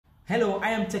Hello, I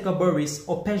am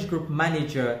𝐀𝐻𝐸𝐴 Group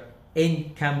Manager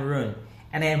in Cameroon,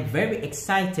 and I am very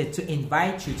excited to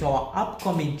invite you to our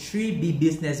upcoming 3B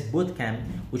Business Bootcamp,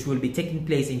 which will be taking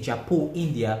place in Jaipur,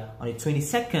 India on the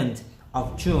 22nd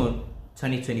of June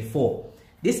 2024.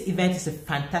 This event is a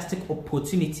fantastic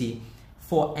opportunity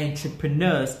for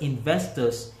entrepreneurs,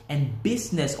 investors, and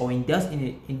business or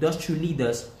industry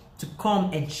leaders to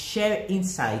come and share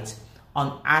insights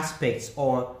on aspects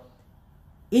or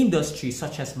industries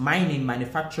such as mining,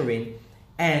 manufacturing,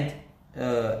 and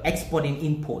exporting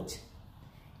import.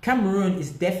 Cameroon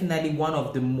is definitely one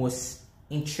of the most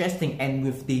interesting and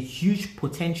with the huge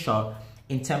potential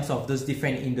in terms of those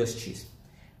different industries.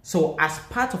 So as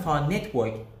part of our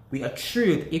network, we are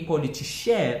thrilled equally to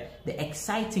share the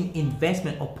exciting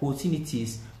investment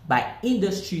opportunities by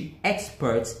industry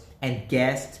experts and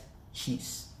guest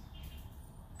chiefs.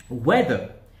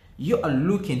 Whether you are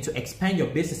looking to expand your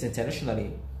business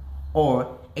internationally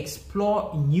or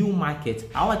explore new markets,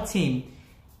 our team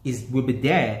will be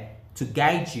there to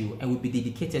guide you and will be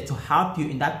dedicated to help you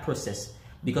in that process,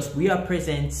 because we are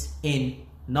present in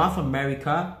North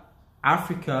America,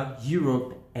 Africa,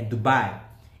 Europe, and Dubai.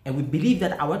 And we believe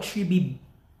that our 3B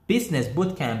Business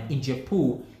Bootcamp in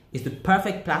Jaipur is the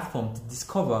perfect platform to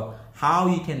discover how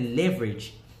you can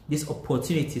leverage these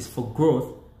opportunities for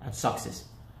growth and success.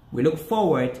 We look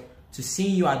forward to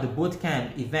seeing you at the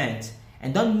bootcamp event,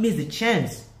 and don't miss the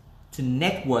chance to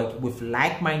network with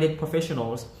like-minded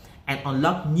professionals and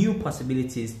unlock new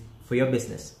possibilities for your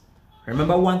business.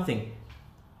 Remember one thing: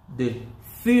 the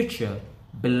future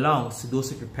belongs to those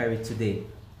who prepare it today.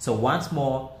 So once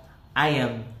more, I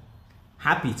am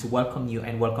happy to welcome you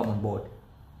and welcome on board.